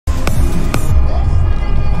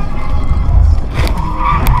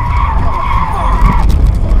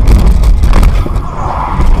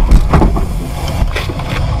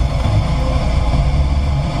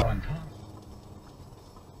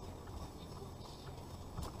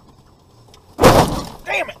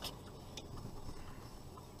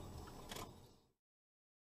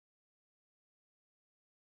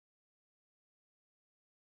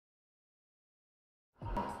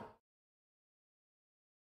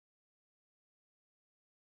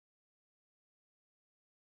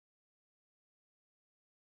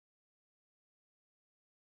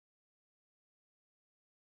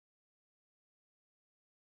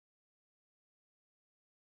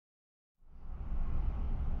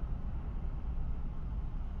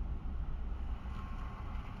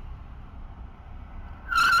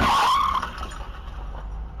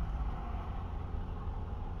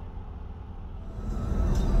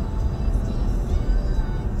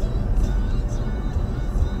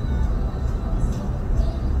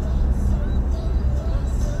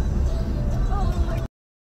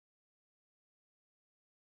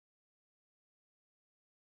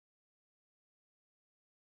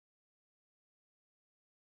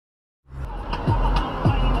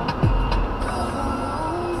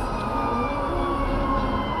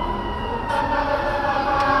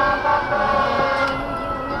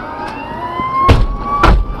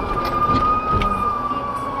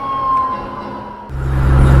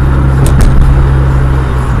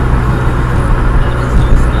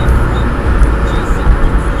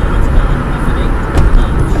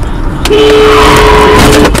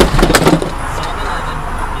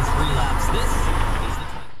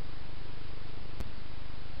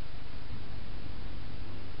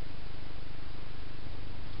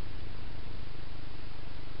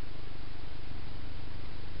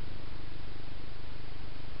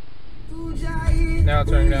now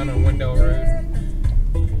turning down on Wendell Road.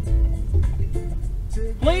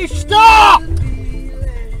 Please stop!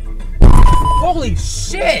 Holy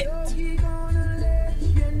shit!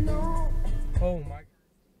 Oh my.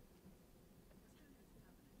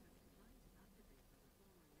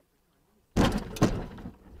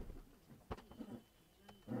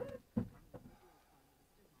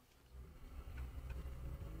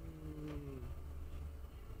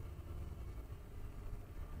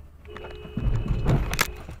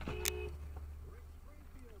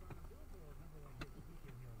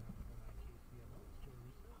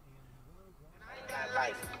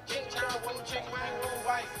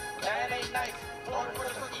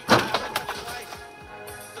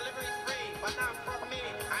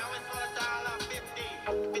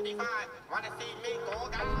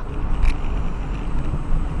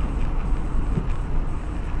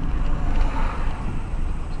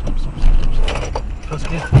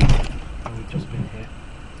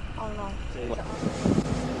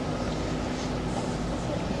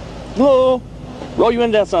 Hello? Roll your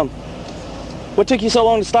window down some. What took you so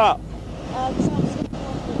long to stop? I'm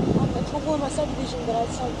going my subdivision, but I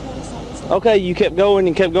saw 20 something. Okay, you kept going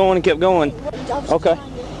and kept going and kept going. Okay.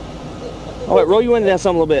 Alright, roll your window down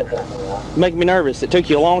some a little bit. You're making me nervous. It took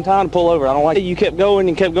you a long time to pull over. I don't like it. You kept going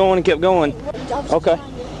and kept going and kept going. Okay.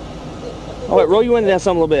 Alright, roll your window down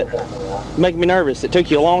some a little bit. You're making me nervous. It took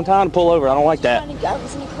you a long time to pull over. I don't like that.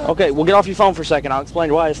 Okay, well get off your phone for a second. I'll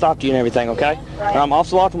explain why I stopped you and everything, okay? I'm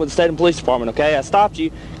Officer Lawton with the State Police Department, okay? I stopped you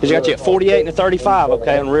because you got you at 48 and a 35,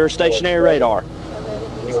 okay, on rear stationary radar.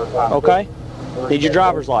 Okay? Need your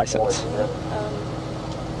driver's license.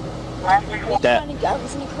 That.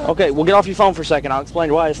 Okay, well get off your phone for a second. I'll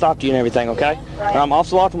explain why I stopped you and everything, okay? I'm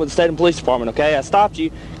Officer Lawton with the State Police Department, okay? I stopped you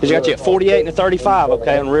because you got you at 48 and a 35,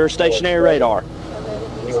 okay, on rear stationary radar.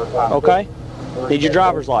 Okay? Need your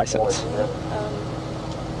driver's license.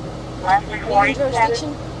 Are you in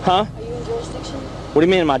jurisdiction? Huh? Are you in jurisdiction? What do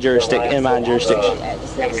you mean in my jurisdiction? In my jurisdiction?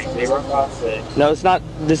 No, it's not.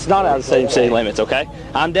 This is not out of the same city limits. Okay?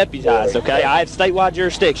 I'm deputized. Okay? I have statewide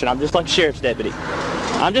jurisdiction. I'm just like a sheriff's deputy.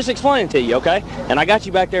 I'm just explaining to you. Okay? And I got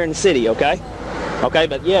you back there in the city. Okay? Okay?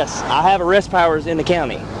 But yes, I have arrest powers in the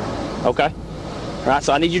county. Okay? All right.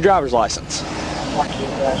 So I need your driver's license.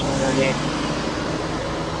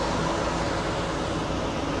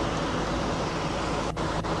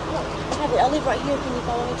 I live right here. Can you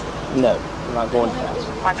follow me to? No, I'm not going.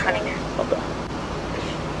 Okay.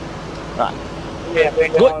 All right.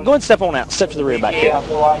 Go ahead and step on out. Step to the rear back here.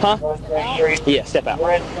 Huh? Yeah, step out. You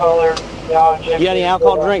got any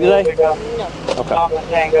alcohol to drink today? No. Okay.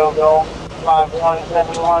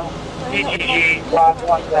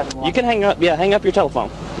 You can hang up. Yeah, hang up your telephone.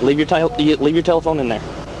 Leave your telephone in there.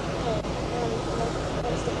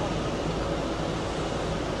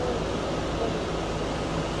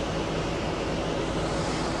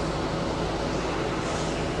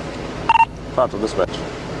 Talk to dispatch.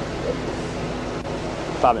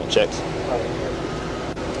 5-minute checks.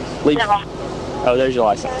 Leave. Oh, there's your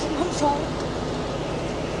license. I'm sorry.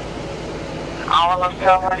 All of them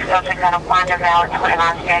silver stuff is going to find a valid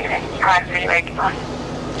 29 station. Try to be ready.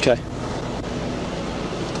 Okay.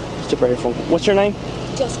 Step right here for me. What's your name?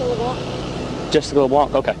 Jessica LeBlanc. Jessica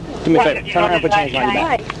LeBlanc. Okay. Do me a favor. Turn around and put your hands behind your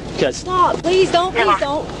back. Because Stop. Please don't. Please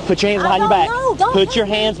don't. put your hands behind your back. No, don't. Put your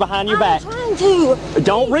hands behind your back. I'm trying to.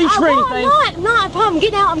 Don't reach for anything. I'm not. I'm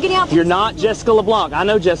getting out. I'm getting out. You're not Jessica LeBlanc. I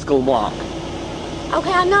know Jessica LeBlanc.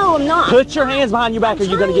 Okay, I know. I'm not. Put your hands behind your back or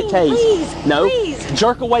you're going to get tased. Please. No. Please.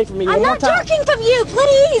 Jerk away from me I'm one more not time. jerking from you.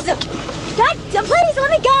 Please. Please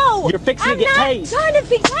let me go. You're fixing to get tased. I'm not trying to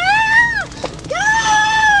fix.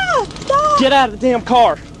 Stop. Get out of the damn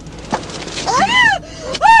car.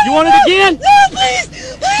 You want it again? No, please.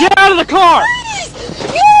 Get out of the car.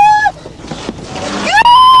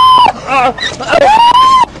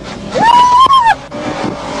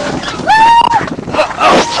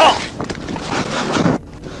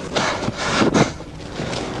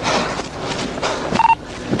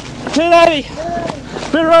 Hey, lady.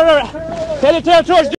 Spin right over. Head it towards